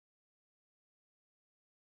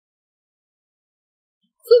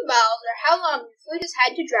Food miles are how long your food has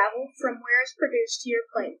had to travel from where it's produced to your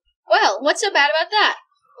plate. Well, what's so bad about that?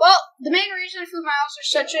 Well, the main reason food miles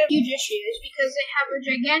are such a huge issue is because they have a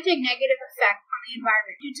gigantic negative effect on the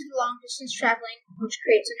environment due to the long-distance traveling, which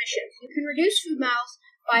creates emissions. You can reduce food miles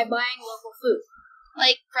by buying local food.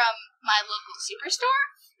 Like from my local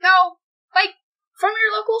superstore? No, like from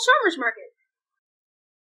your local farmer's market.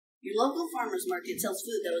 Your local farmer's market sells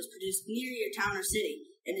food that was produced near your town or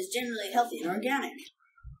city and is generally healthy and organic.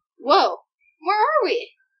 Whoa, where are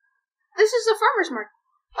we? This is the farmer's market,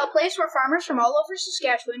 a place where farmers from all over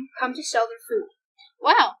Saskatchewan come to sell their food.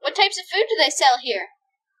 Wow, what types of food do they sell here?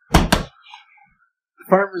 The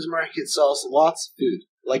farmer's market sells lots of food,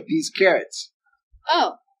 like these carrots.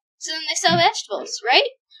 Oh, so then they sell vegetables, right?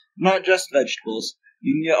 Not just vegetables.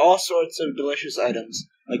 You can get all sorts of delicious items,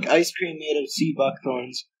 like ice cream made of sea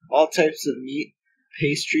buckthorns, all types of meat,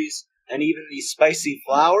 pastries, and even these spicy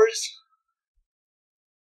flowers.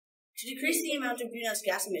 To decrease the amount of greenhouse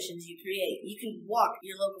gas emissions you create, you can walk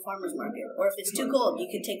your local farmer's market, or if it's too cold, you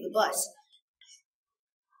can take the bus.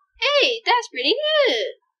 Hey, that's pretty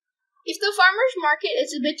good. If the farmer's market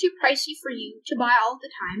is a bit too pricey for you to buy all the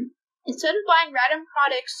time, instead of buying random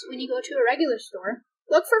products when you go to a regular store,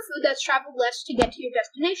 look for food that's traveled less to get to your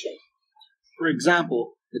destination. For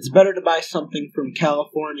example, it's better to buy something from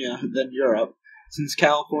California than Europe, since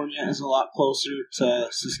California is a lot closer to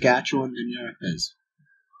Saskatchewan than Europe is.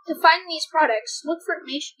 To find these products, look for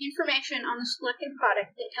information on the selected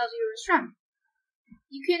product that tells you where it's from.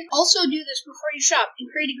 You can also do this before you shop and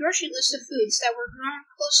create a grocery list of foods that were grown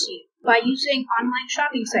close to you by using online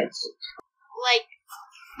shopping sites.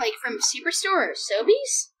 Like from Superstore or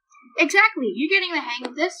Sobeys? Exactly, you're getting the hang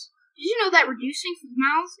of this. Did you know that reducing food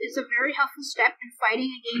miles is a very helpful step in fighting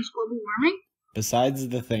against global warming? Besides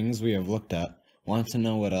the things we have looked at, want to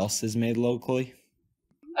know what else is made locally?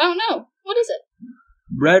 Oh no, what is it?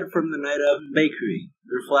 Bread from the Nida Bakery.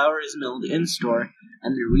 Their flour is milled in-store,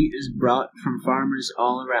 and their wheat is brought from farmers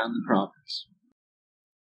all around the province.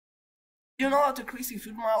 Do you know that decreasing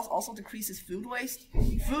food miles also decreases food waste?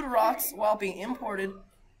 Food rots while being imported,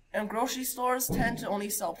 and grocery stores tend to only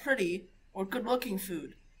sell pretty or good-looking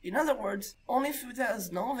food. In other words, only food that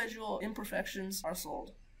has no visual imperfections are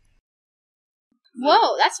sold.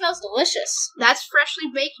 Whoa, that smells delicious. That's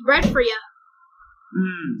freshly baked bread for you.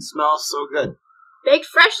 Smells so good. Baked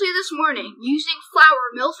freshly this morning, using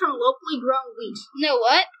flour milled from locally grown wheat. You know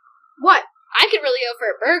what? What? I could really go for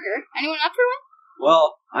a burger. Anyone up for one?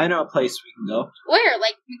 Well, I know a place we can go. Where?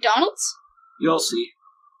 Like McDonald's? You'll see.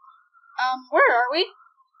 Where are we?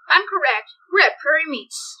 I'm correct. We're at Prairie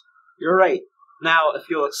Meats. You're right. Now, if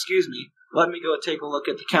you'll excuse me, let me go take a look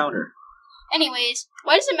at the counter. Anyways,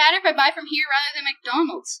 why does it matter if I buy from here rather than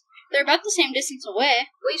McDonald's? They're about the same distance away.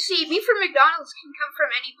 Well, you see, meat from McDonald's can come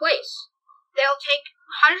from any place. They'll take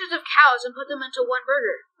hundreds of cows and put them into one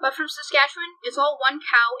burger. But from Saskatchewan, it's all one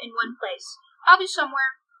cow in one place. Probably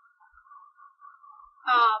somewhere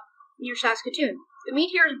near Saskatoon. The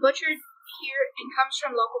meat here is butchered here and comes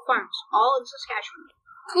from local farms, all in Saskatchewan.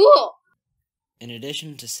 Cool! In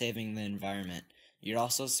addition to saving the environment, you're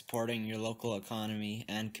also supporting your local economy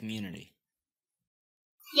and community.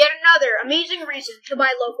 Yet another amazing reason to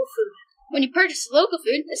buy local food. When you purchase local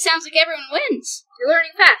food, it sounds like everyone wins. You're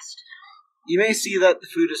learning fast. You may see that the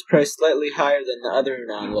food is priced slightly higher than the other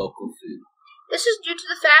non-local food. This is due to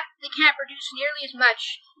the fact that they can't produce nearly as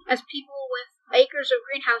much as people with acres of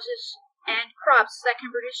greenhouses and crops that can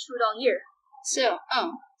produce food all year. So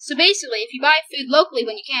basically, if you buy food locally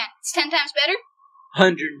when you can, it's 10 times better?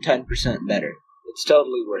 110% better. It's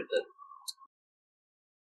totally worth it.